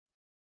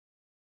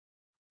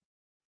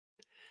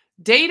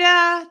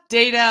Data,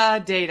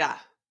 data, data.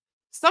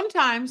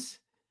 Sometimes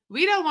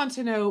we don't want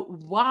to know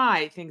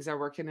why things are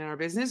working in our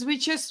business. We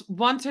just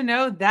want to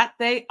know that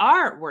they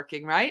are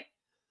working, right?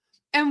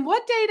 And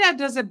what data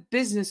does a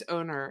business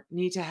owner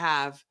need to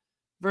have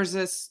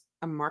versus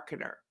a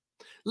marketer?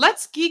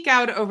 Let's geek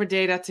out over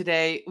data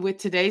today with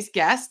today's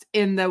guest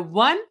in the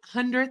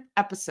 100th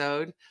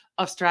episode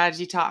of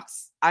Strategy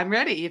Talks. I'm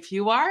ready. If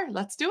you are,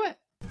 let's do it.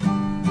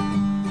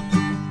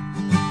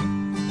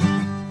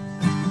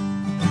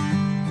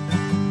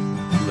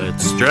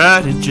 Let's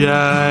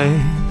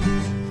strategize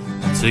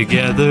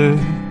together.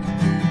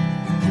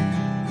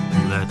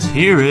 Let's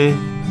hear it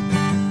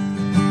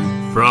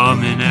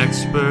from an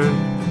expert.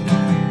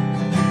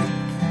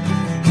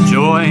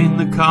 Join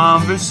the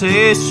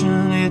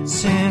conversation,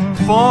 it's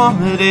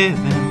informative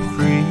and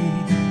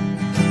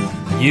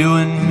free. You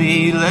and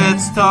me,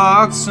 let's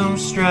talk some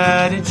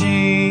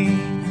strategy.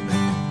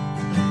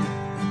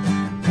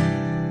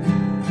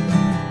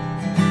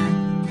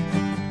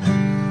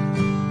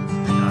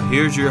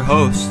 Here's your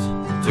host,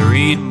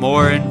 Dorien,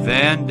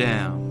 Morin-van,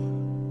 vanDam.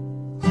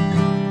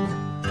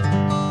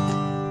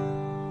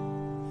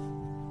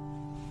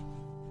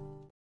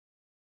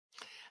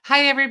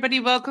 Hi,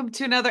 everybody. Welcome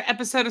to another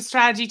episode of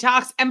Strategy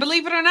Talks. And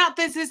believe it or not,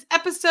 this is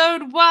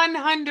episode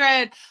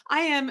 100. I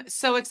am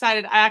so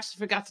excited. I actually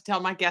forgot to tell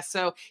my guest,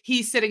 so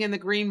he's sitting in the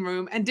green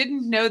room and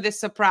didn't know this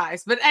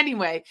surprise. But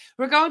anyway,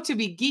 we're going to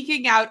be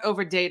geeking out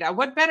over data.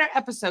 What better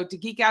episode to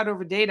geek out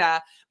over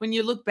data when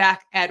you look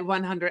back at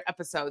 100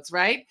 episodes,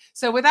 right?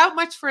 So without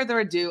much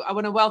further ado, I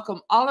want to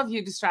welcome all of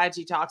you to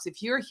Strategy Talks.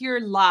 If you're here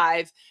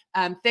live,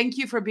 thank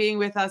you for being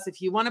with us.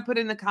 If you want to put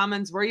in the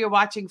comments where you're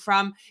watching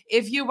from,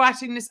 if you're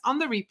watching this on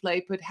the replay,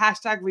 put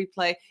hashtag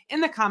replay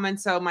in the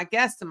comments so my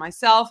guests and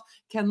myself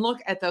can look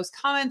at those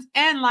comments.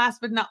 And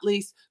last but not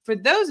least, for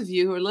those of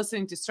you who are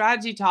listening to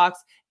Strategy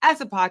Talks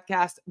as a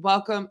podcast,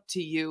 welcome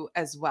to you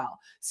as well.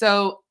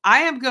 So I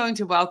am going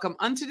to welcome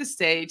onto the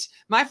stage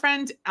my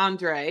friend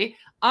Andrei.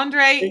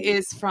 Andrei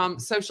is from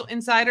Social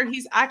Insider.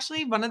 He's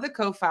actually one of the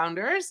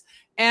co-founders.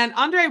 And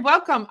Andrei,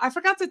 welcome. I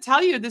forgot to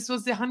tell you this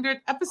was the 100th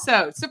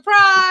episode.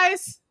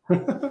 Surprise!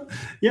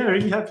 Yeah,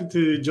 really happy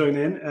to join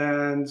in.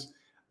 And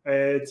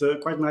it's a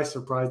quite nice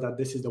surprise that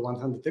this is the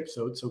 100th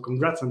episode. So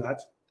congrats on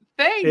that.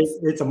 Thanks.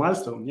 It's a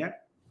milestone, yeah.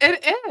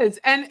 It is.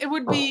 And it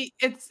would be,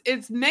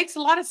 it makes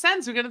a lot of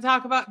sense. We're going to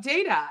talk about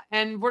data,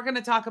 and we're going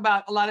to talk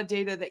about a lot of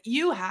data that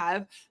you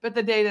have, but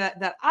the data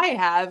that I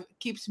have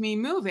keeps me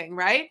moving,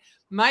 right?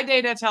 My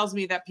data tells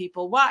me that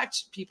people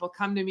watch, people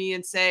come to me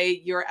and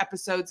say, your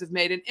episodes have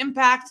made an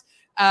impact.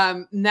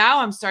 Now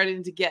I'm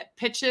starting to get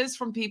pitches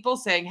from people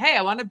saying, hey,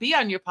 I want to be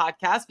on your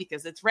podcast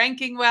because it's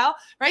ranking well,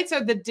 right?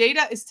 So the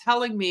data is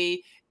telling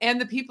me, and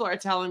the people are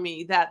telling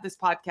me that this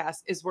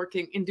podcast is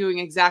working and doing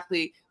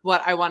exactly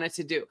what I wanted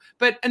to do.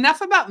 But enough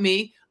about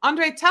me.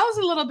 Andrei, tell us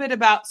a little bit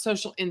about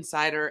Social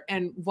Insider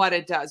and what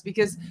it does.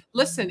 Because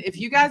listen, if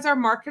you guys are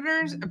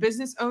marketers or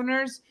business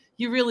owners,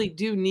 you really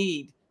do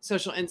need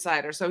Social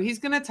Insider. So he's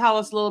going to tell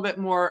us a little bit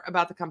more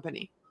about the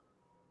company.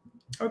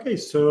 Okay,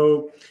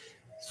 so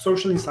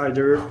Social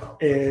Insider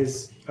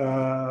is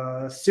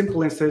a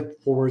simple and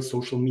straightforward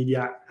social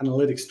media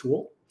analytics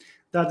tool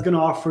that's going to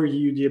offer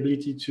you the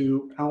ability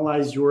to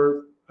analyze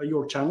your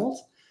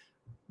channels.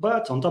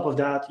 But on top of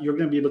that, you're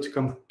going to be able to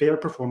compare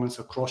performance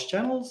across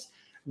channels,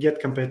 get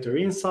competitor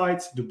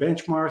insights, do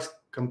benchmarks,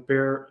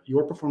 compare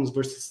your performance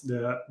versus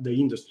the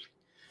industry.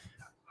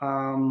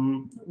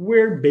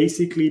 We're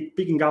basically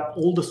picking up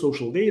all the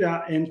social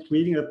data and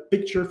creating a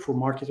picture for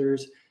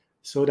marketers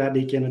so that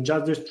they can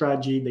adjust their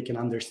strategy, they can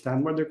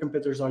understand what their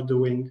competitors are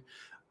doing,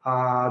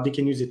 they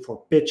can use it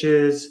for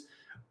pitches.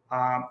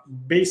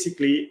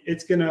 Basically,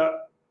 it's going to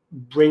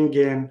bring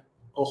in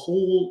a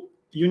whole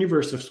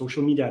universe of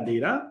social media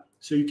data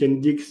so you can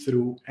dig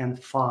through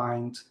and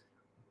find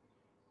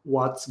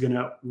what's going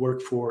to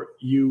work for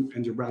you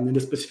and your brand in the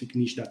specific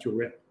niche that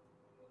you're in.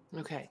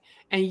 Okay.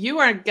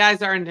 And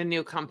guys aren't a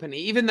new company,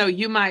 even though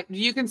do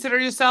you consider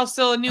yourself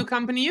still a new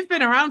company? You've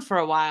been around for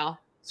a while.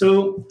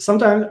 So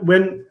sometimes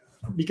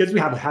because we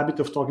have a habit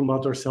of talking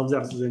about ourselves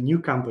as a new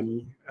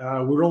company,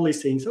 we're always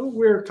saying, so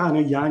we're kind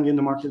of young in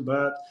the market,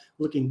 but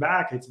looking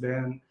back, it's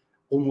been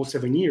almost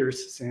 7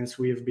 years since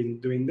we have been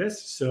doing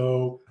this.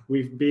 So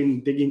we've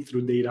been digging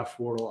through data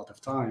for a lot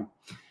of time.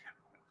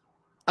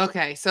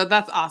 Okay, so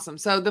that's awesome.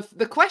 So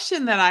the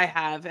question that I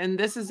have, and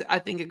this is, I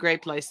think, a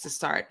great place to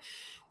start.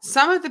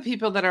 Some of the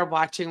people that are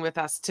watching with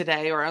us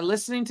today or are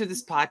listening to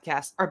this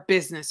podcast are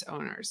business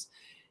owners.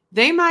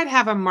 They might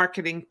have a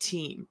marketing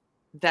team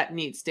that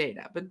needs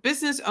data, but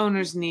business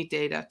owners need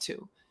data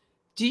too.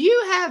 Do you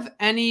have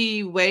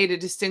any way to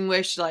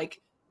distinguish, like,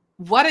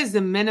 what is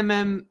the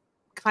minimum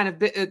kind of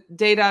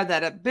data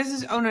that a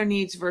business owner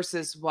needs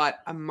versus what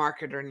a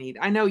marketer needs?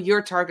 I know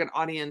your target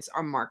audience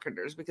are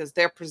marketers because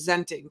they're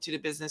presenting to the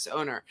business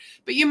owner,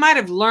 but you might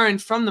have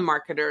learned from the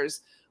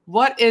marketers,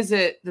 what is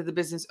it that the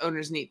business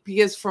owners need?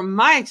 Because from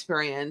my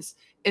experience,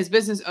 is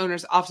business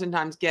owners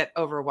oftentimes get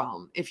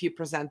overwhelmed if you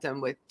present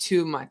them with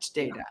too much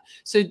data.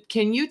 So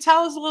can you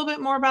tell us a little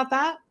bit more about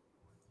that?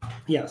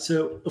 Yeah,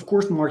 so of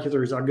course,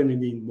 marketers are going to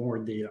need more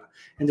data,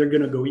 and they're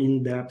going to go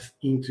in depth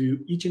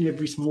into each and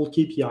every small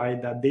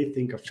KPI that they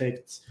think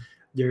affects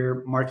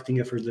their marketing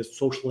efforts, their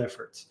social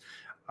efforts.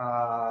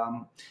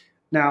 Um,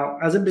 Now,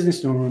 as a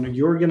business owner,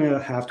 you're going to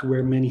have to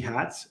wear many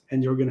hats,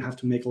 and you're going to have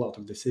to make a lot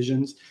of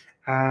decisions,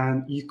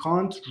 and you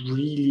can't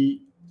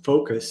really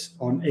focus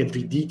on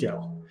every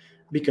detail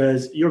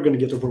because you're going to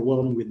get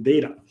overwhelmed with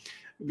data.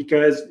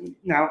 Because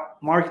now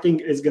marketing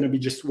is going to be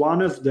just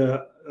one of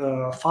the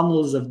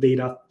funnels of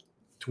data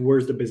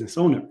towards the business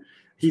owner.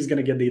 He's going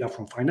to get data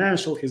from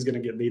financial, he's going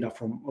to get data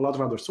from a lot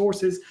of other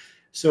sources.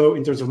 So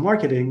in terms of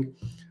marketing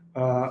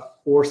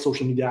or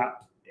social media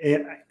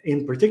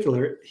in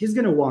particular, he's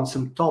going to want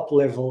some top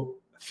level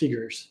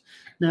figures.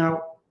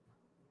 Now,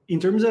 in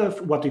terms of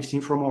what we've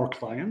seen from our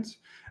clients,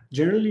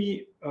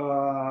 generally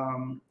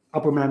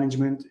upper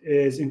management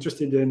is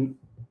interested in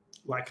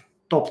like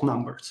top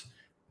numbers.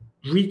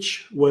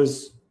 Reach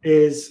is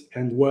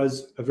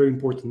a very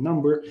important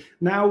number.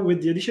 Now,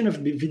 with the addition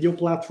of the video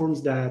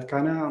platforms that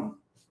kind of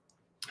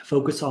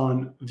focus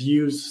on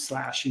views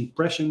 /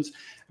 impressions,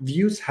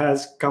 views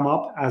has come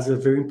up as a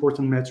very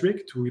important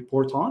metric to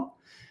report on.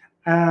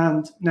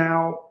 And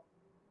now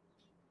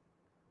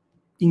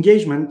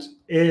engagement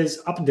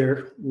is up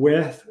there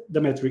with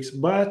the metrics,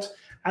 but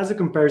as a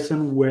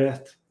comparison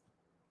with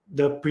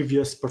the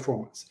previous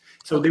performance.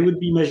 So they would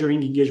be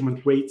measuring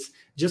engagement rates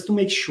just to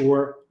make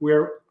sure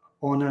we're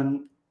on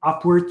an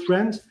upward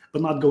trend,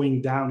 but not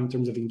going down in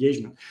terms of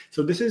engagement.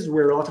 So this is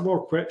where a lot of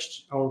our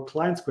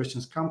clients'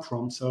 questions come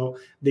from. So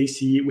they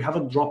see we have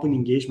a drop in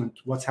engagement,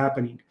 what's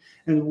happening?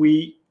 And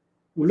we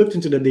looked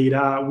into the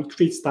data, we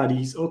create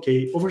studies.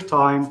 Okay, over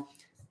time,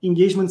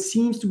 engagement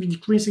seems to be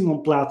decreasing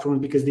on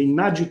platforms because they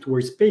nudge you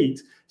towards paid.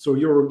 So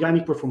your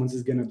organic performance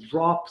is going to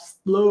drop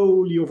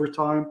slowly over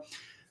time,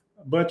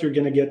 but you're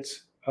going to get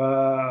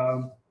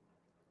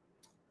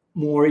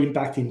more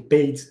impact in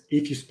paid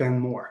if you spend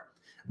more.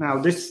 Now,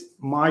 this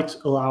might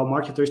allow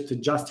marketers to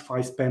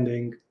justify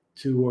spending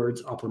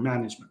towards upper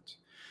management.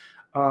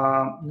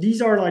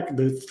 These are like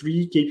the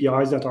 3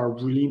 KPIs that are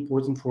really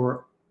important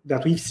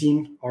that we've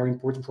seen are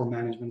important for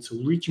management. So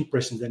reach,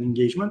 impressions, and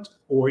engagement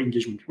or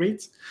engagement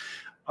rates.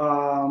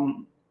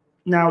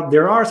 Now,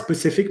 there are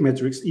specific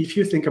metrics. If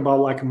you think about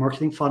like a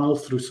marketing funnel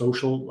through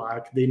social,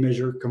 like they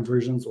measure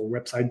conversions or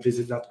website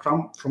visits that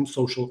come from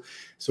social.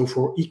 So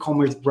for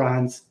e-commerce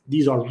brands,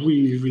 these are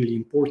really, really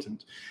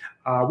important.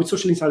 With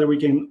Social Insider, we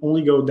can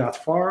only go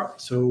that far.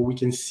 So we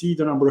can see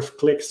the number of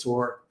clicks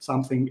or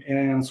something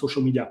and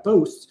social media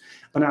posts.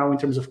 But now in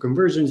terms of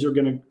conversions, you're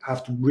going to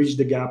have to bridge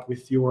the gap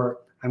with your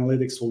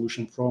analytics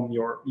solution from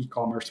your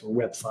e-commerce or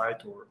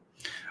website or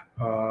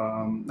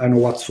I don't know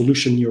what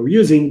solution you're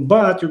using,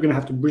 but you're going to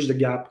have to bridge the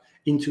gap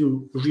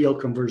into real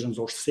conversions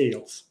or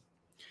sales.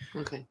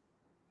 Okay.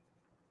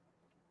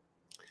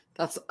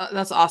 That's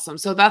awesome.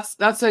 So that's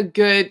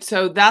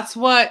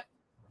what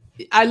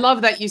I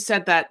love that you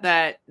said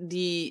that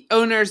the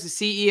owners, the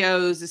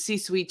CEOs, the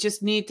C-suite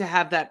just need to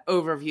have that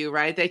overview,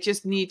 right? They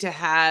just need to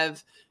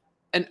have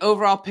an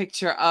overall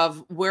picture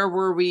of where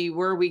are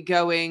we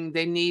going?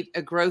 They need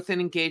a growth in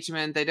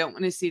engagement. They don't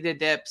want to see the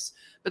dips,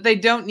 but they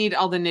don't need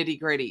all the nitty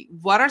gritty.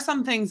 What are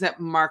some things that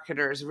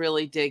marketers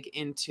really dig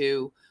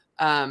into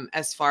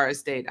as far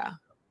as data?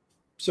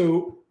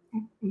 So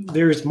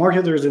there's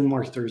marketers and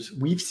marketers.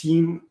 We've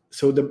seen,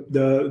 so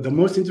the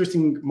most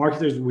interesting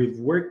marketers we've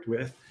worked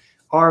with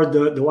are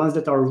the ones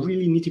that are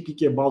really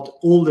nitpicky about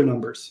all the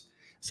numbers.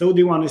 So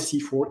they want to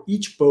see for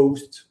each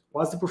post,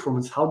 what's the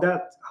performance, how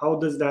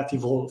does that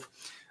evolve?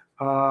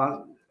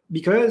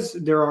 Because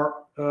there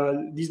are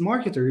these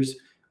marketers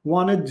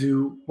want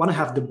to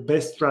have the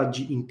best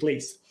strategy in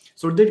place.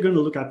 So they're going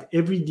to look at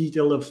every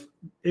detail of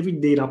every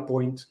data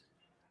point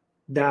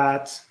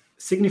that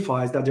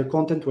signifies that their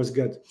content was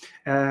good.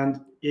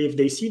 And if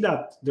they see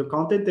that their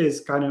content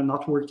is kind of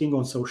not working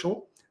on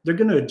social, they're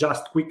going to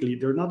adjust quickly.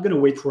 They're not going to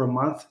wait for a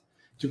month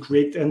to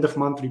create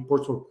end-of-month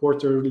reports or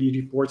quarterly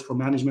reports for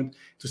management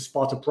to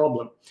spot a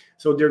problem.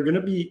 So they're going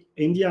to be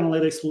in the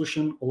analytics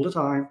solution all the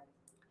time,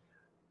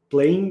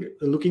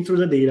 looking through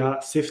the data,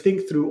 sifting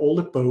through all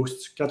the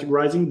posts,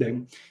 categorizing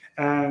them,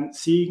 and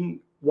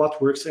seeing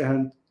what works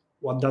and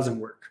what doesn't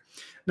work.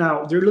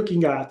 Now, they're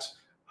looking at,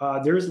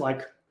 there's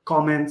like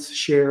comments,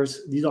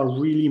 shares. These are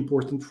really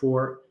important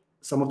for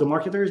some of the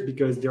marketers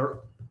because they're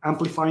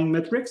amplifying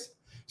metrics.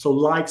 So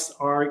likes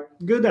are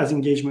good as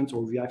engagement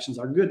or reactions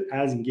are good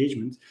as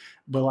engagement,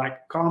 but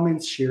like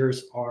comments,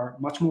 shares are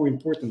much more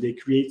important. They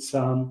create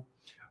some,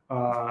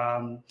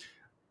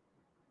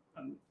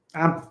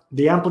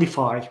 they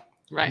amplify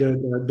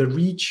the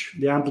reach,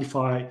 they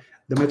amplify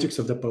the metrics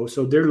of the post.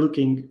 So they're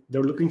looking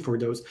for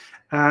those.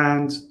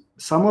 And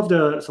some of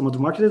the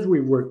marketers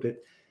we work with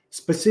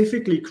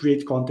specifically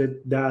create content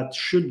that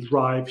should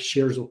drive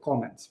shares or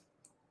comments.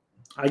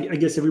 I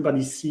guess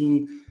everybody's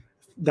seen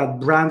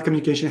that brand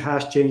communication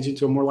has changed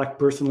into a more like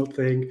personal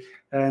thing,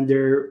 and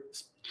they're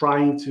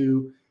trying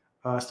to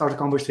start a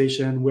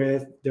conversation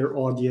with their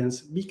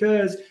audience,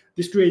 because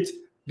this creates,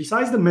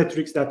 besides the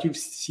metrics that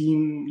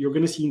you're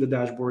going to see in the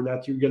dashboard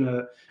that you're going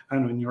to I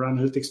don't know, in your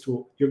analytics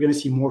tool, you're going to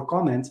see more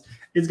comments.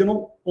 It's going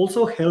to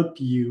also help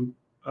you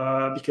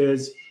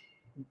because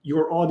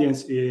your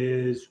audience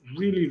is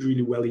really,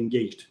 really well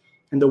engaged.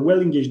 And the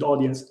well engaged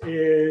audience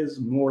is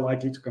more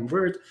likely to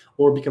convert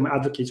or become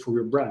advocates for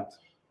your brand.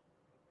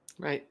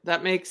 Right.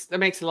 That makes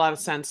a lot of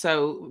sense.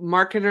 So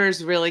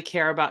marketers really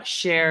care about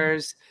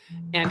shares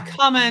and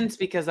comments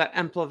because that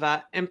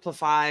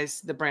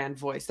amplifies the brand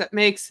voice. That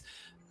makes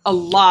a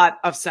lot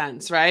of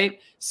sense,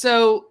 right?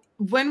 So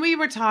when we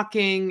were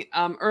talking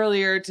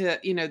earlier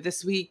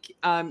this week,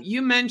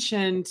 you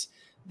mentioned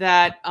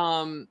that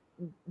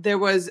there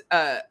was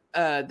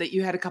that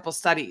you had a couple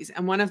studies,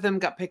 and one of them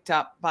got picked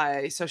up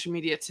by social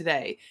media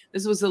today.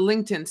 This was a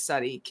LinkedIn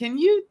study. Can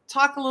you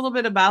talk a little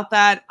bit about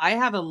that? I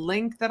have a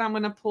link that I'm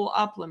going to pull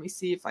up. Let me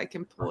see if I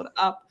can pull it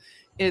up.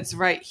 It's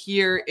right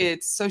here.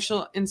 It's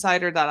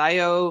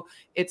socialinsider.io.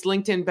 It's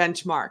LinkedIn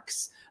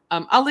benchmarks.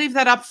 I'll leave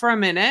that up for a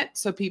minute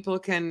so people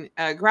can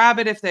grab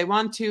it if they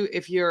want to.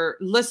 If you're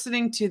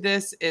listening to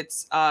this,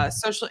 it's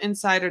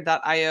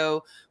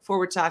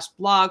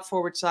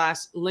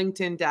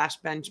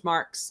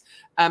socialinsider.io/blog/LinkedIn-benchmarks.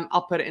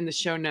 I'll put it in the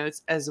show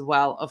notes as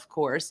well, of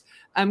course.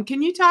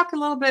 Can you talk a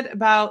little bit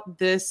about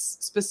this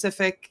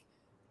specific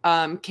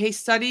case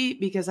study?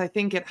 Because I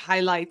think it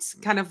highlights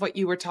kind of what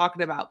you were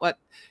talking about, that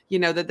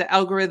the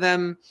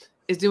algorithm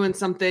is doing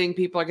something,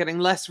 people are getting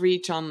less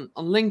reach on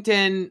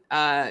LinkedIn.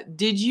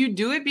 Did you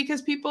do it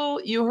because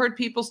you heard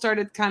people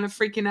started kind of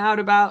freaking out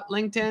about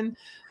LinkedIn?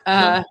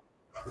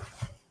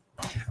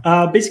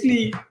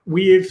 Basically,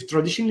 we've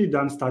traditionally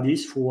done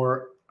studies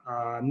for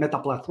meta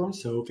platforms,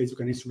 so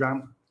Facebook and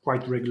Instagram,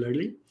 quite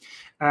regularly.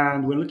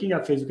 And when looking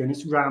at Facebook and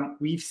Instagram,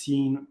 we've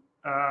seen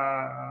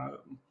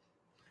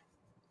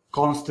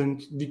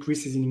constant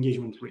decreases in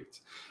engagement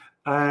rates.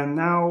 And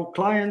now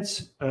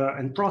clients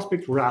and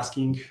prospects were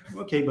asking,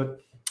 okay,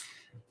 but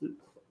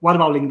what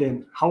about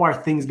LinkedIn? How are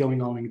things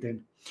going on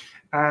LinkedIn?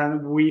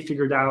 And we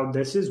figured out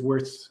this is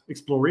worth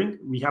exploring.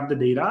 We have the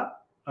data.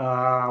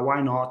 Why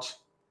not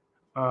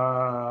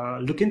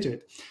look into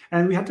it?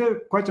 And we had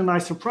quite a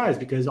nice surprise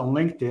because on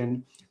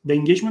LinkedIn, the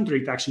engagement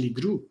rate actually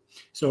grew.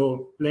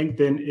 So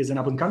LinkedIn is an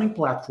up-and-coming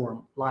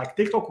platform, like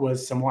TikTok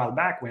was some while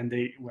back when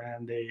they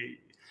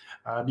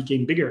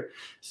became bigger.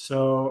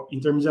 So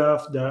in terms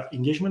of the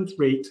engagement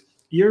rate,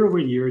 year over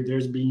year,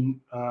 there's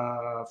been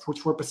a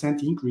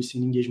 44% increase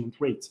in engagement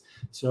rates.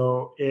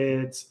 So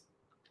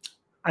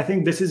I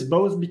think this is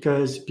both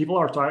because people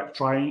are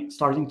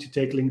starting to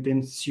take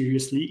LinkedIn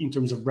seriously in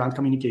terms of brand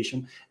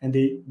communication, and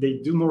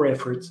they do more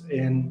efforts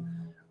in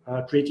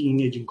creating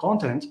engaging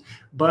content.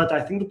 But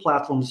I think the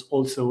platform's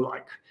also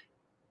like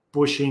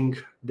pushing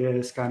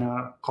this kind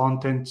of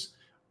content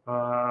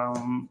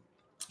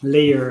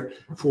layer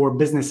for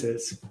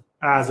businesses,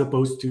 as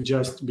opposed to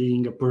just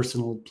being a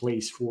personal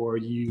place for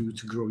you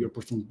to grow your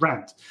personal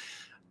brand.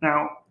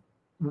 Now,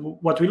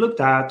 what we looked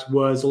at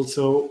was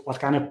also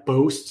what kind of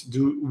posts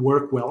do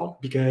work well,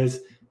 because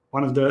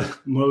one of the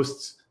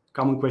most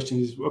common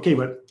questions is, okay,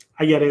 but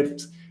I get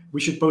it, we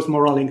should post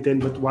more on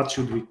LinkedIn, but what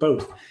should we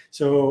post?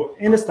 So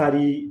in the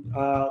study,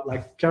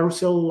 like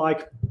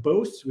carousel-like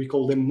posts, we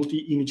call them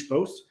multi-image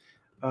posts,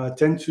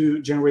 tend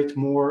to generate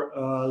more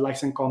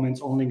likes and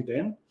comments on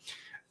LinkedIn.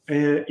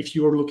 If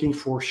you are looking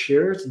for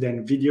shares,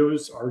 then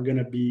videos are going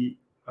to be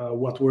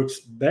what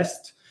works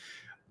best.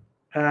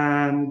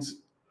 And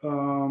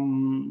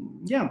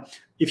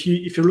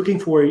if you're looking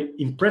for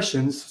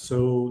impressions,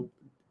 so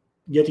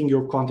getting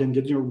your content,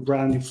 getting your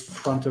brand in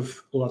front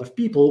of a lot of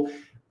people,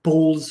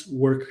 polls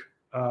work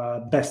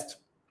best.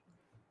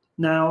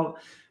 Now,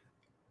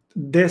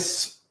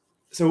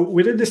 so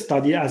we did this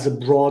study as a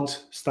broad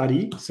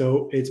study.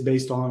 So it's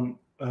based on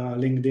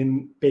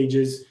LinkedIn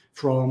pages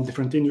from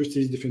different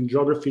industries, different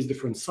geographies,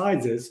 different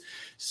sizes.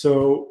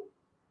 So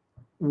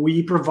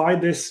we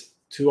provide this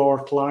to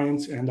our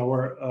clients and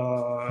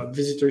our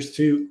visitors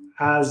too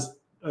as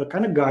a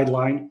kind of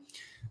guideline.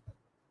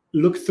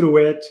 Look through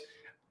it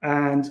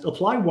and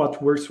apply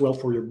what works well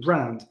for your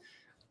brand.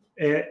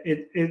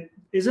 It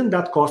isn't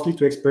that costly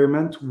to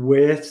experiment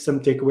with some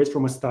takeaways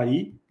from a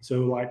study.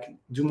 So like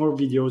do more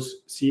videos,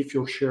 see if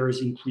your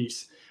shares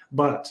increase,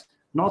 but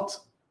not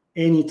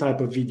any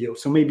type of video.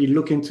 So maybe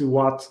look into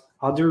what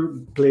other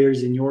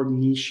players in your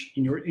niche,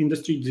 in your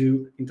industry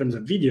do in terms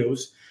of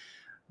videos,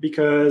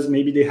 because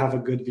maybe they have a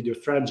good video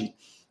strategy.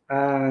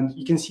 And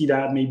you can see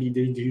that maybe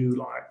they do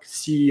like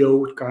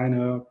CEO kind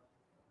of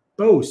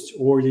posts,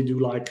 or they do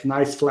like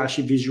nice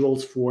flashy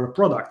visuals for a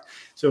product.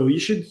 So you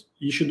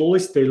should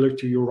always tailor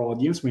to your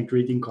audience when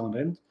creating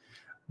content.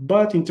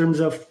 But in terms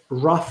of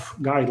rough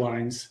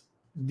guidelines,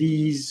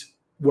 these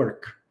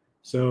work.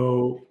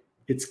 So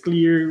it's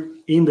clear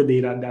in the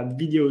data that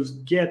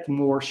videos get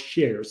more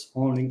shares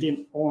on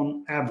LinkedIn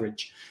on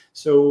average.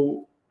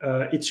 So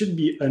it should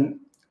be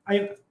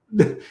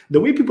the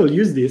way people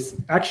use this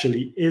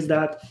actually is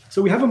that,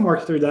 so we have a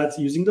marketer that's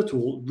using the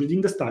tool,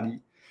 reading the study,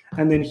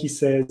 and then he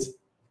says,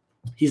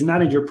 his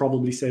manager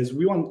probably says,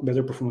 we want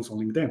better performance on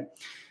LinkedIn.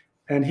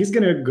 And he's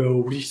going to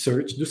go do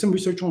some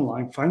research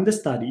online, find the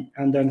study,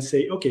 and then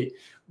say, okay,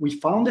 we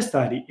found the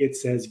study. It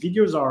says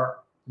videos are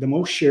the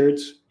most shared,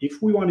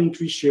 if we want to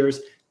increase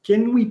shares,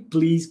 can we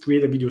please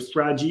create a video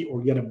strategy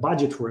or get a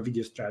budget for a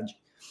video strategy?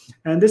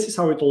 And this is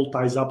how it all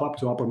ties up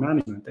to upper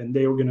management. And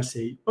they are going to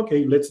say,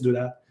 okay, let's do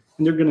that.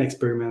 And they're going to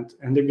experiment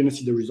and they're going to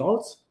see the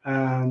results.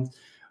 And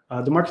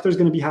the marketer is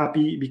going to be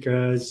happy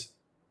because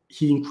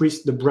he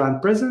increased the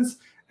brand presence.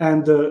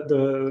 And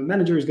the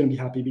manager is going to be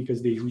happy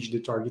because they reached the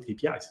target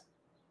KPIs.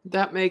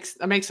 That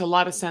makes a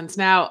lot of sense.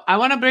 Now, I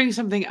want to bring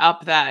something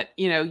up that,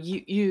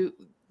 you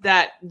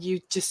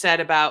just said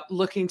about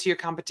looking to your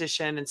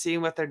competition and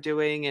seeing what they're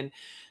doing and,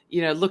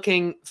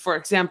 looking, for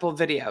example,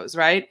 videos,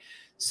 right?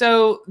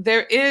 So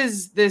there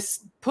is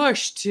this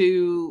push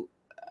to,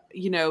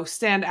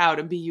 stand out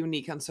and be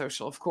unique on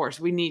social. Of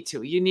course, you need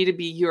to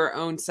be your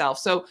own self.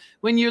 So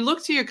when you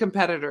look to your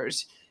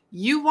competitors,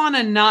 you want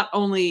to not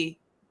only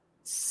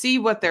see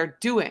what they're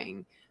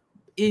doing,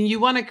 and you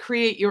want to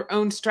create your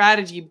own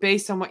strategy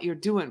based on what you're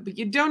doing, but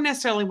you don't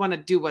necessarily want to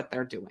do what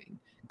they're doing.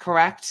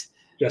 Correct?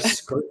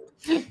 Yes, correct.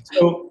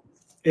 So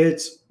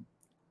it's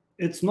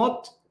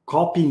not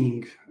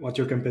copying what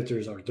your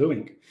competitors are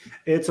doing.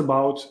 It's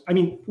about,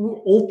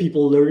 all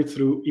people learn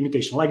through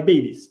imitation, like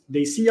babies.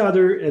 They see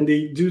other and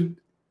they do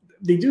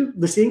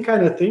the same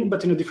kind of thing,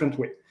 but in a different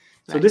way.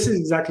 So This is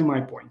exactly my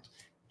point.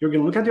 You're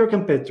going to look at your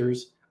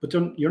competitors, but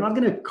you're not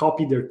going to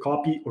copy their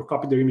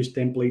image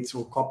templates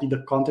or copy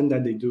the content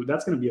that they do.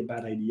 That's going to be a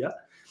bad idea.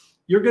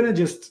 You're going to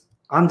just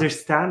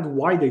understand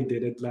why they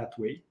did it that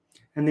way,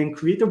 and then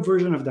create a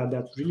version of that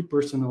that's really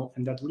personal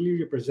and that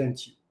really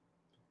represents you,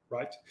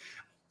 right?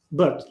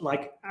 But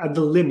like at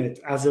the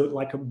limit, as a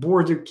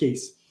border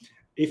case,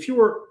 if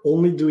you're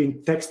only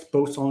doing text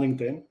posts on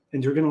LinkedIn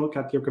and you're going to look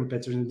at your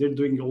competitors and they're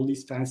doing all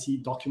these fancy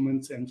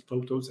documents and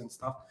photos and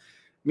stuff,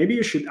 maybe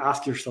you should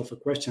ask yourself a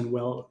question,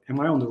 well, am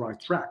I on the right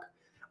track?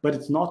 But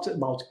it's not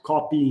about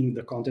copying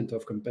the content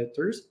of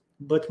competitors,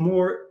 but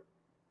more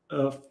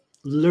of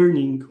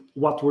learning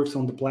what works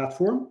on the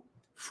platform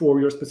for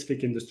your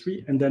specific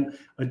industry and then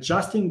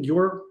adjusting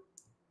your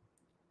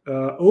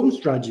own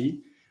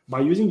strategy by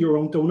using your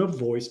own tone of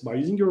voice, by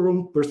using your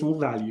own personal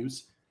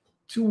values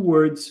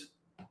towards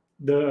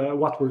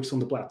what works on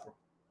the platform.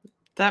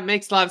 That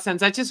makes a lot of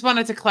sense. I just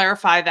wanted to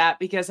clarify that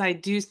because I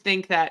do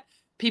think that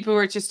people who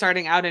are just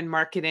starting out in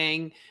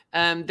marketing,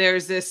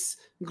 there's this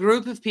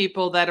group of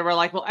people that are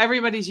like, well,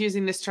 everybody's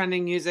using this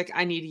trending music,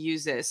 I need to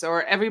use this,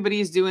 or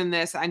everybody's doing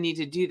this, I need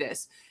to do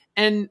this.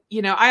 And,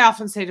 I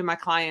often say to my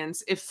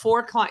clients, if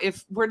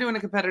we're doing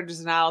a competitors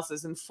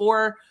analysis and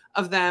 4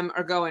 of them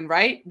are going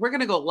right, we're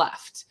going to go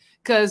left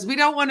because we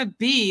don't want to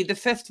be the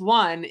 5th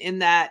one in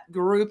that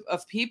group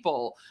of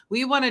people.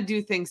 We want to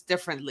do things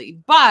differently,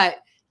 but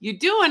you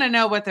do want to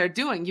know what they're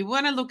doing. You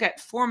want to look at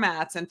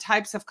formats and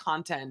types of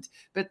content,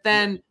 but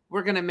then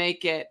we're going to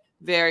make it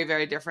very,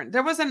 very different.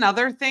 There was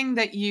another thing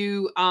that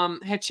you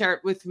had shared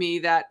with me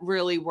that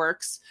really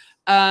works.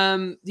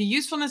 The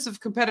usefulness of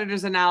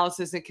competitors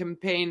analysis and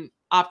campaign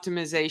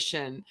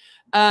optimization.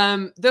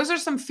 Those are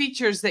some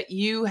features that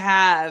you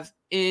have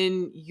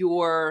in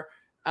your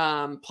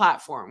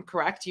platform,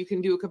 correct? You can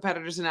do a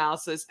competitors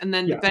analysis and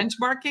then the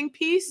benchmarking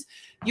piece.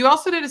 You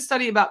also did a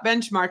study about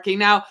benchmarking.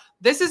 Now,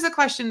 this is a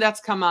question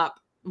that's come up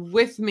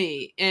with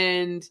me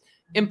and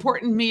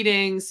important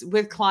meetings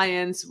with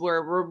clients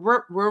where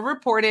we're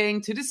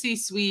reporting to the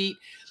C-suite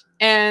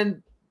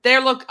and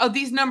they're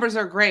these numbers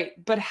are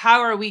great, but how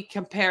are we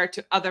compared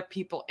to other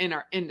people in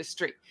our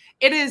industry?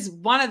 It is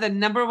one of the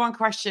number one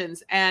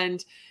questions.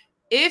 And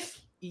if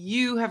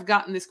you have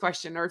gotten this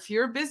question, or if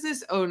you're a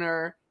business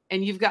owner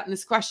and you've gotten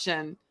this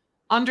question,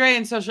 Andrei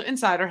and Social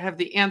Insider have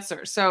the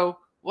answer. So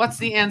what's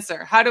the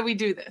answer? How do we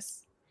do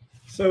this?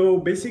 So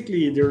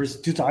basically, there's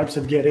 2 types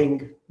of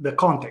getting the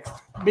context.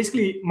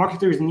 Basically,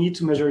 marketers need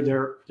to measure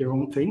their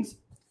own things,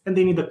 and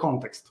they need the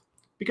context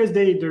because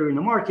they're in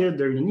a market,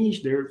 they're in a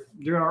niche,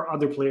 there are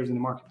other players in the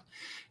market.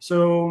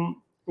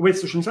 So with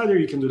Social Insider,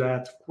 you can do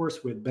that, of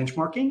course, with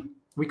benchmarking.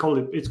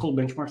 It's called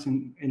benchmarks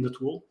in the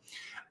tool.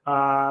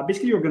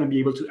 Basically, you're going to be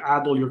able to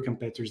add all your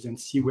competitors and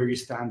see where you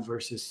stand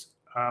versus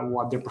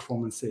what their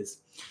performance is.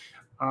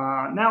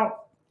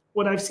 Now,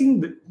 what I've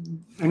seen,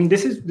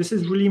 this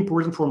is really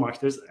important for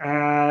marketers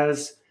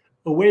as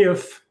a way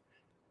of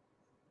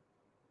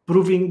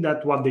proving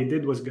that what they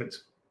did was good,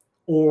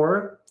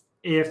 or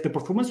if the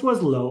performance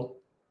was low,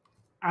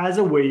 as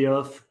a way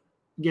of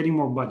getting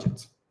more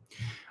budget.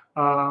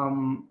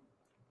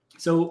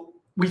 So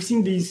we've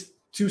seen these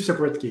 2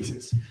 separate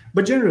cases,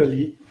 but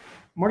generally,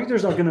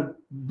 marketers are going to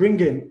bring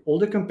in all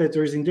the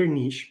competitors in their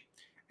niche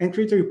and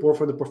create a report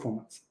for the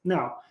performance.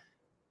 Now,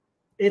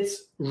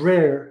 it's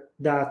rare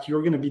that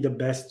you're going to be the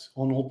best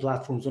on all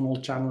platforms, on all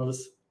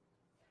channels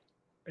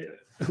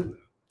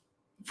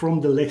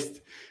from the list.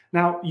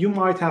 Now, you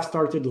might have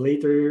started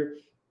later.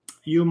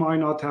 You might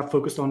not have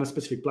focused on a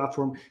specific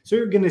platform. So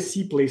you're going to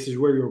see places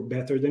where you're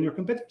better than your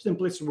competitors and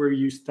places where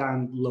you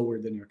stand lower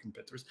than your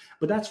competitors.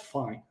 But that's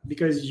fine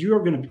because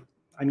you're going to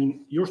be,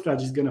 your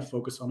strategy is going to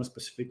focus on a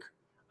specific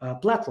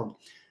platform.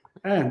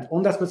 And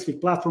on that specific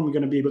platform, we're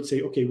going to be able to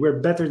say, okay, we're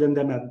better than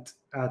them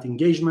at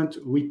engagement.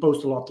 We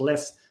post a lot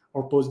less.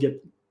 Our posts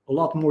get a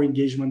lot more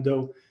engagement,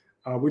 though.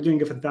 We're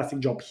doing a fantastic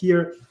job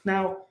here.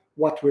 Now,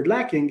 what we're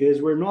lacking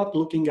is we're not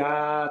looking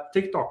at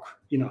TikTok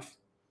enough.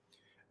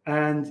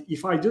 And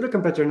if I do the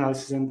competitor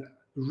analysis and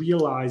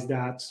realize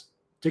that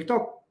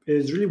TikTok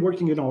is really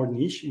working in our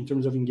niche in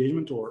terms of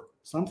engagement or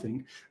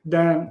something,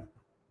 then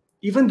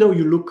even though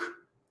you look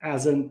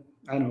as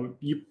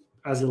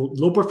as a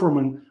low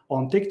performer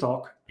on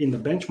TikTok in the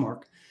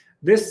benchmark,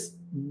 this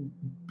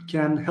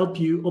can help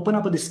you open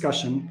up a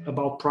discussion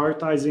about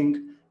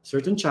prioritizing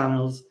certain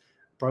channels,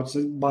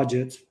 prioritizing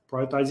budgets,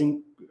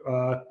 prioritizing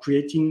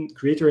creating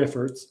creator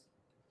efforts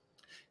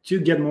to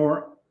get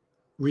more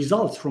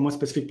results from a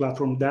specific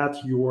platform that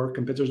your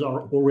competitors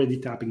are already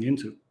tapping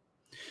into.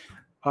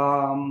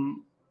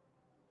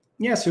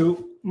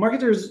 So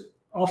marketers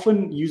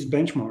often use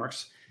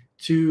benchmarks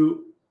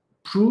to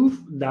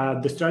prove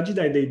that the strategy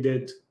that they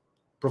did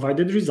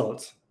provided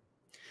results.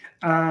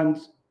 And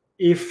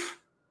if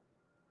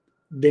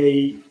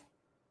they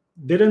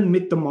didn't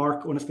meet the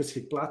mark on a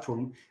specific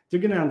platform,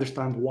 they're going to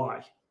understand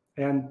why.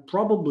 And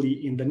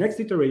probably in the next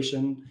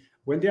iteration,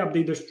 when they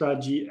update their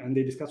strategy and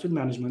they discuss with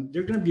management,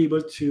 they're going to be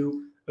able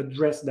to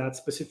address that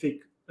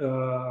specific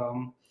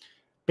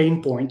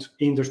pain point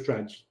in their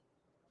strategy.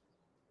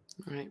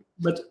 Right.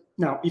 But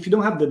now, if you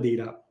don't have the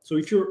data, so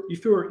if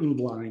you're in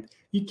blind,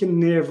 you can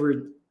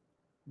never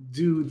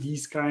do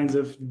these kinds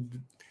of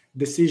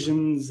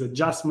decisions,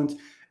 adjustments.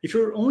 If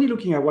you're only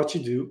looking at what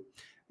you do,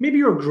 maybe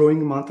you're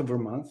growing month over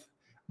month,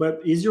 but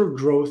is your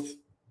growth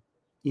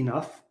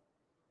enough?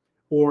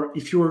 Or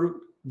if you're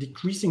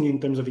decreasing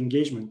in terms of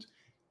engagement,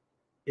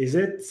 is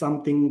it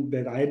something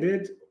that I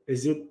did?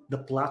 Is it the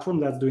platform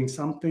that's doing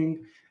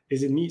something?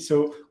 Is it me?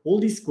 So all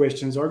these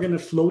questions are going to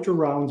float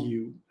around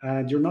you,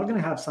 and you're not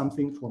going to have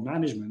something for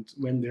management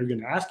when they're going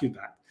to ask you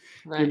that.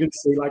 Right. You're going to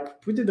say,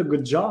 like, we did a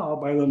good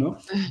job, I don't know.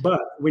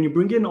 But when you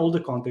bring in all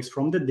the context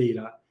from the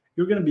data,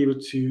 you're going to be able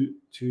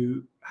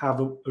to have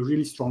a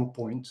really strong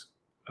point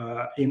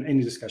in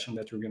any discussion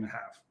that you're going to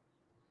have.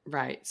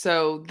 Right.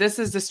 So this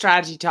is the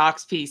strategy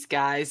talks piece,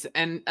 guys.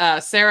 And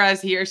Sarah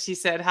is here. She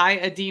said, hi,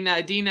 Adina.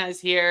 Adina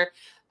is here.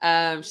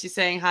 She's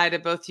saying hi to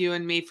both you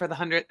and me for the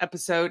 100th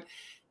episode.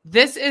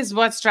 This is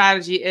what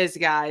strategy is,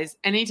 guys.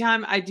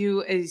 Anytime I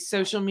do a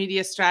social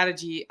media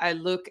strategy, I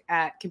look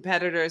at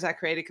competitors. I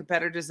create a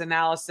competitors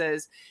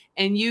analysis,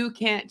 and you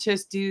can't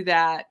just do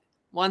that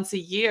once a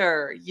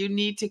year. You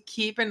need to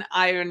keep an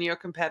eye on your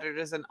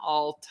competitors in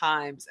all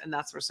times. And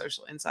that's where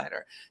Social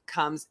Insider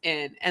comes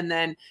in. And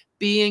then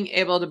being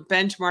able to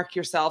benchmark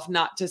yourself,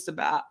 not just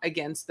about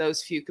against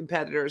those few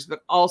competitors,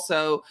 but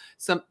also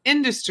some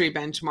industry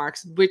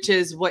benchmarks, which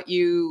is what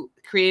you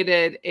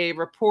created a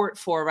report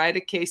for, right?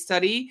 A case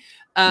study.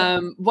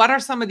 What are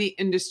some of the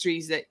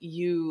industries that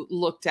you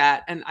looked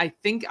at? And I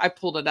think I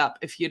pulled it up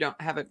if you don't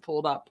have it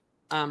pulled up,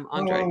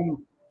 Andrei.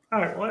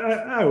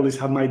 I always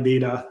have my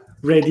data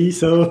ready,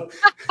 so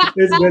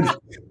it's good.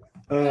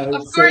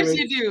 Of course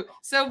you do.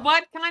 So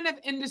what kind of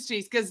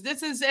industries? Because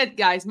this is it,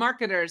 guys.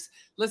 Marketers,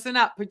 listen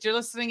up. Put your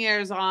listening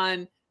ears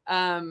on.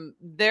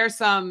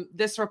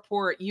 This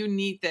report, you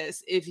need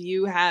this if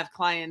you have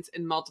clients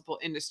in multiple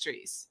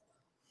industries.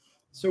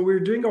 So we're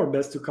doing our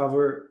best to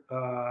cover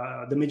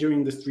the major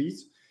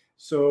industries.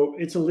 So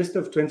it's a list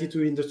of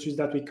 22 industries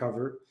that we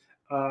cover.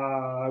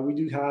 We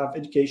do have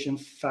education,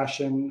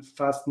 fashion,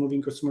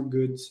 fast-moving consumer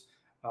goods,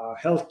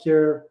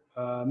 healthcare,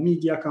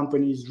 media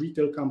companies,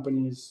 retail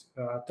companies,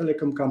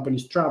 telecom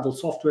companies, travel,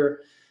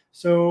 software,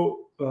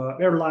 so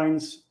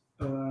airlines,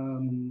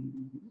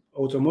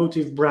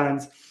 automotive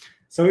brands.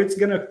 So it's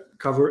going to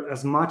cover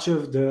as much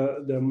of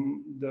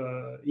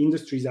the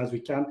industries as we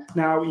can.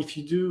 Now, if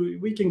you do,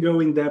 we can go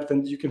in depth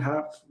and you can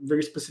have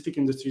very specific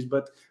industries,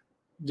 but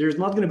there's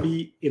not going to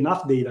be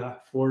enough data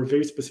for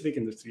very specific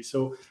industries.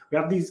 So we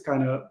have these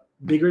kind of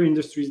bigger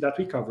industries that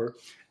we cover,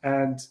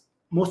 and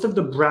most of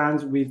the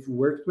brands we've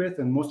worked with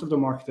and most of the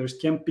marketers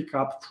can pick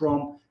up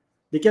from,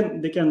 they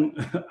can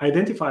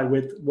identify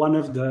with one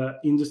of the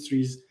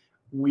industries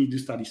we do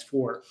studies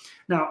for.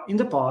 Now, in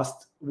the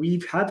past,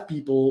 we've had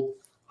people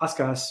ask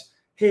us,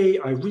 hey,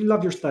 I really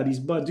love your studies,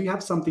 but do you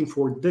have something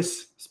for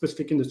this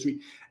specific industry?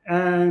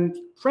 And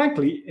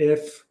frankly,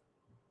 if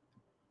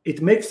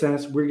it makes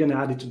sense, we're going to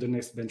add it to the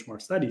next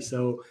benchmark study.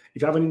 So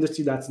if you have an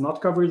industry that's not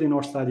covered in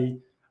our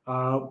study,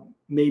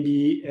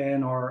 maybe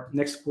in our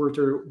next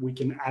quarter, we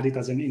can add it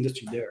as an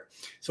industry there.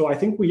 So I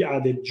think we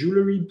added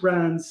jewelry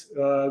brands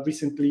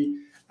recently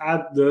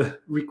at the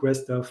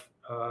request of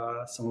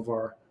some of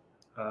our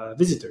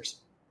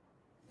visitors.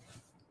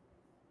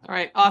 All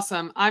right,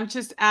 awesome. I'm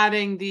just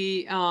adding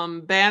the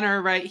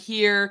banner right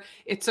here.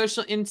 It's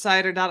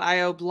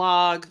socialinsider.io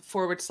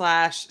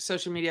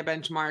blog/social media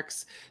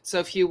benchmarks. So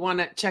if you want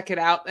to check it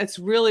out, it's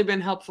really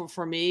been helpful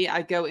for me.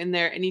 I go in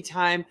there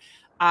anytime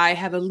I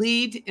have a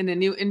lead in a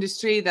new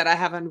industry that I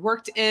haven't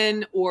worked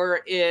in,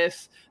 or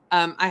if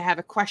I have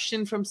a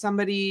question from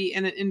somebody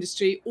in an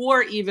industry,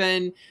 or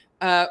even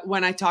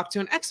when I talk to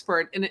an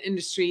expert in an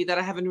industry that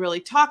I haven't really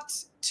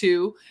talked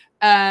to,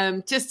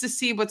 just to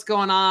see what's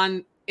going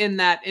on in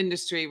that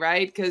industry,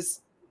 right? Because,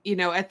 you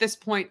know, at this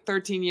point,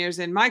 13 years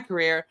in my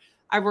career,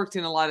 I've worked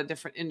in a lot of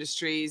different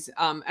industries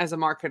as a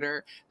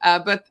marketer,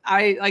 but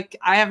I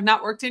have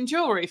not worked in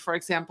jewelry, for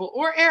example,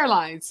 or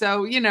airlines.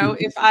 So, you know,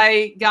 if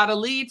I got a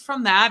lead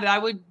from that, I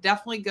would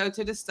definitely go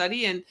to the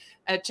study and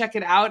check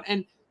it out.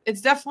 And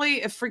it's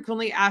definitely a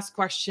frequently asked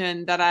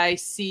question that I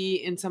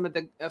see in some of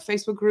the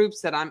Facebook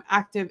groups that I'm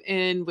active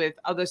in with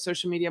other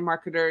social media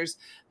marketers.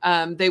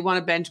 They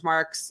want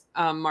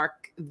to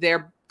mark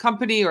their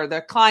company or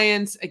their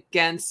clients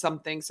against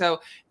something. So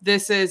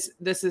this is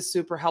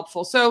super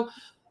helpful. So,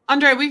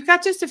 Andrei, we've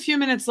got just a few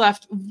minutes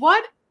left.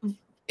 What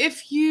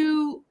if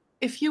you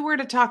were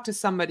to talk to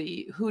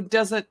somebody who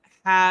doesn't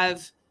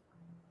have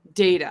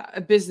data,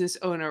 a business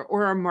owner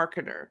or a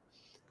marketer?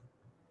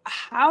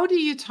 How do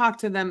you talk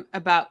to them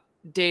about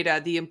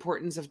data, the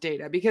importance of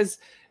data? Because,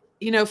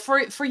 you know,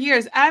 for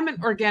years, I'm an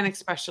organic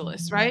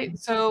specialist, right?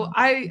 So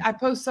I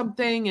post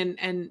something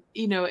and,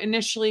 you know,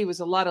 initially it was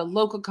a lot of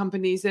local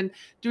companies, and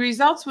the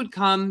results would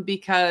come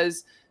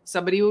because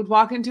somebody would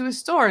walk into a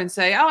store and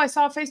say, oh, I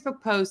saw a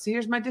Facebook post,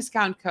 here's my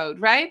discount code,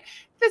 right?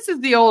 This is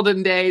the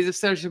olden days of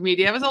social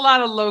media. It was a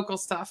lot of local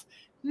stuff.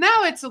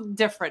 Now it's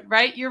different,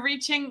 right? You're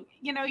reaching,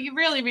 you know, you're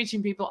really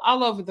reaching people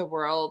all over the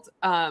world.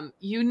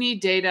 You need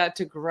data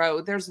to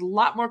grow. There's a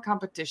lot more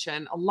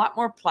competition, a lot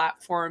more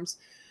platforms.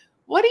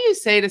 What do you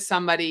say to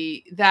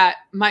somebody that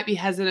might be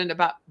hesitant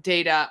about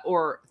data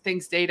or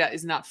thinks data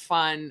is not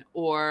fun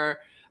or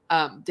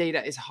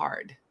data is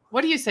hard?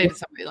 What do you say to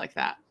somebody like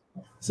that?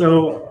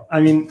 So, I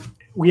mean,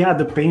 we had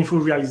the painful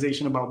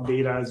realization about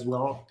data as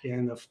well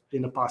in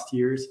the past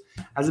years.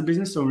 As a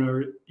business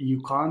owner,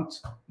 you can't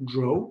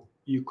grow.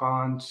 You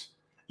can't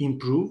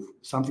improve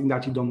something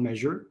that you don't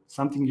measure,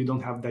 something you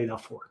don't have data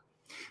for.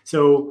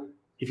 So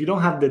if you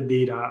don't have the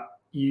data,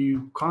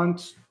 you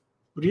can't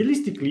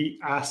realistically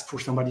ask for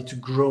somebody to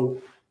grow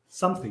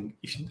something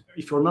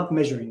if you're not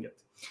measuring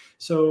it.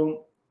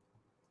 So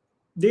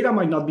data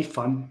might not be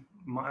fun.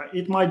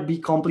 It might be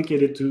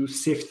complicated to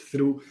sift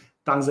through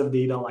tons of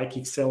data like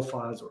Excel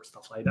files or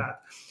stuff like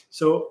that.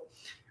 So,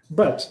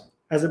 but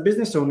as a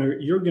business owner,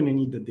 you're going to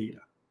need the data,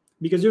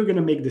 because you're going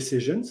to make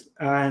decisions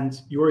and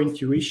your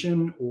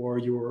intuition or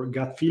your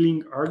gut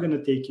feeling are going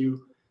to take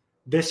you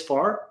this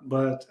far.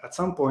 But at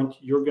some point,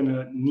 you're going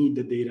to need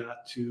the data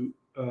to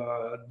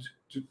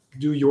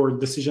do your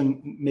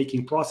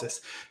decision-making process.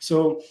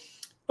 So,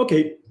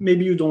 okay,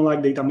 maybe you don't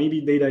like data.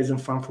 Maybe data isn't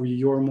fun for you.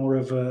 You're more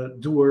of a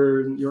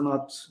doer. You're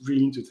not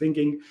really into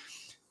thinking.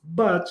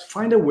 But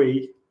find a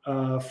way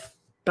of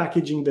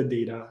packaging the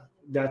data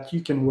that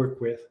you can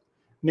work with.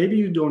 Maybe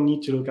you don't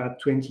need to look at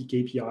 20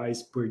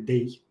 KPIs per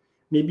day.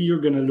 Maybe you're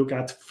going to look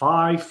at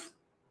 5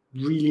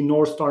 really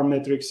North Star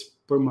metrics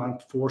per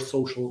month for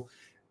social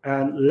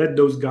and let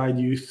those guide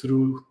you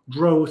through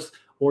growth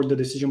or the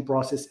decision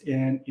process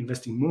in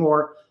investing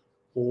more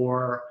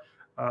or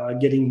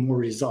getting more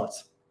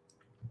results.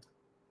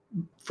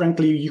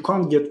 Frankly, you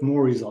can't get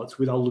more results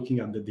without looking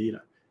at the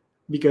data,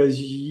 because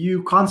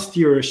you can't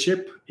steer a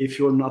ship if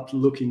you're not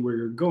looking where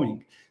you're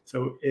going.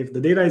 So if the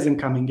data isn't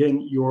coming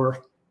in,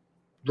 you're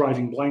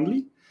driving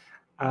blindly.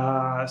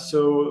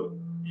 So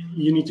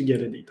you need to get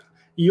the data.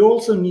 You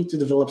also need to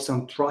develop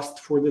some trust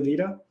for the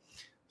data.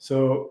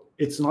 So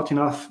it's not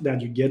enough that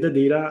you get the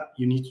data.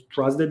 You need to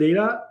trust the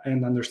data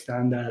and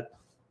understand that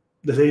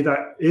the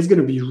data is going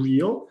to be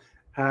real,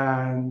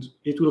 and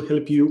it will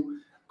help you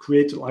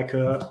create like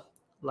a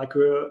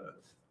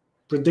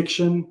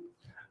prediction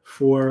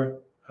for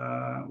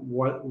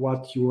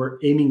what you're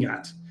aiming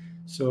at.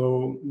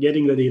 So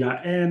getting the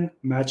data and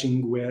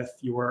matching with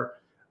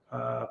your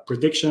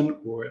prediction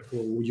or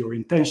your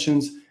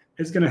intentions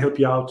is going to help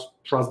you out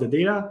trust the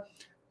data.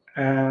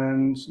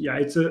 And yeah,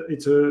 it's a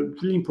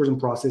really important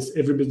process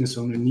every business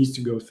owner needs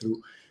to go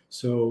through.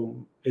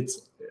 So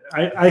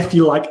I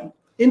feel like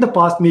in the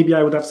past maybe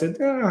I would have said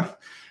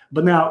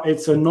but now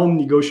it's a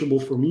non-negotiable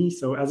for me.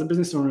 So as a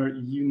business owner,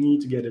 you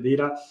need to get the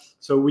data.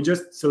 So we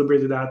just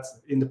celebrated that.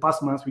 In the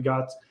past month, we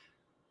got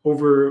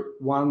over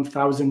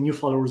 1,000 new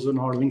followers on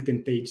our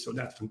LinkedIn page. So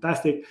that's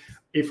fantastic.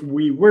 If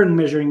we weren't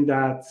measuring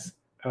that,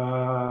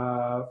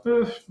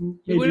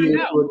 maybe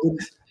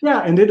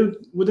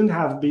it wouldn't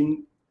have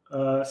been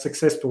a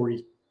success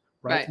story,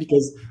 right?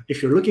 Because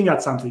if you're looking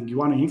at something, you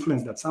want to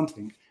influence that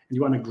something, and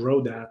you want to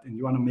grow that, and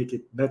you want to make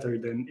it better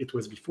than it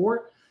was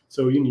before.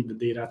 So you need the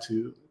data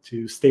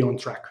to stay on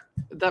track.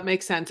 That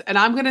makes sense. And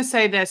I'm going to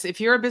say this: if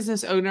you're a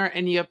business owner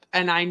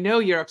and I know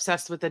you're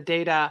obsessed with the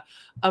data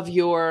of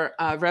your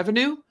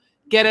revenue,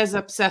 get as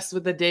obsessed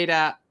with the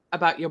data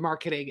about your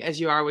marketing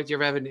as you are with your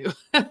revenue,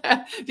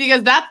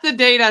 because that's the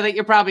data that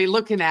you're probably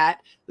looking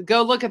at.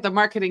 Go look at the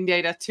marketing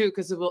data too,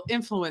 because it will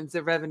influence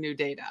the revenue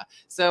data.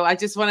 So I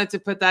just wanted to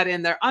put that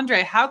in there.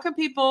 Andrei, how can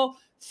people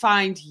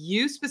find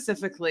you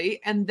specifically?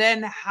 And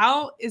then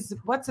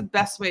what's the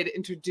best way to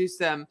introduce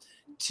them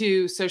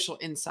to Social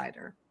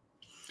Insider?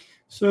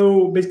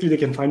 So basically they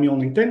can find me on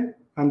LinkedIn.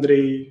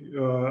 Andrei,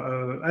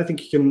 I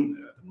think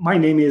my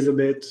name is a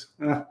bit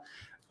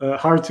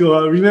hard to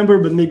remember,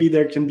 but maybe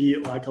there can be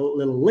like a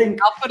little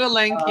link. I'll put a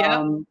link,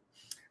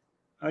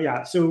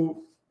 yeah.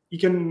 So you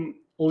can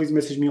always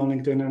message me on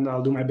LinkedIn and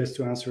I'll do my best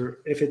to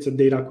answer. If it's a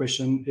data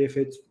question, if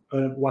it's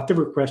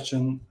whatever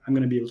question, I'm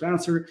going to be able to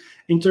answer.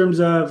 In terms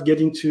of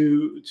getting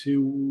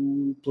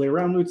to play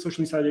around with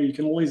Social Insider, you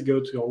can always go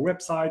to our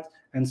website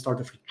and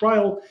start a free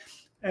trial.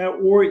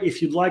 Or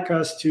if you'd like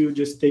us to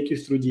just take you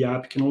through the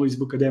app, you can always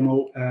book a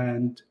demo,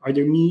 and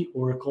either me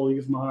or a colleague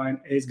of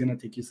mine is going to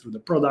take you through the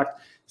product.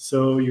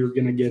 So you're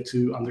going to get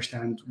to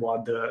understand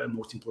what the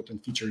most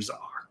important features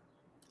are.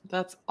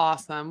 That's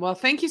awesome. Well,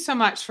 thank you so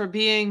much for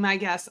being my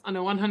guest on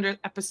a 100th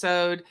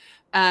episode.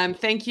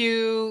 Thank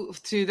you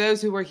to those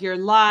who were here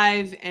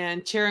live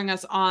and cheering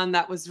us on.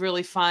 That was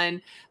really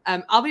fun.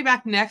 I'll be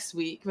back next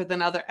week with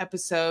another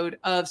episode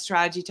of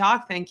Strategy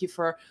Talk. Thank you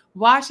for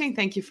watching.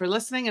 Thank you for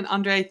listening. And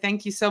Andrei,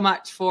 thank you so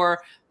much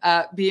for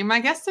being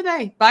my guest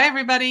today. Bye,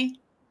 everybody.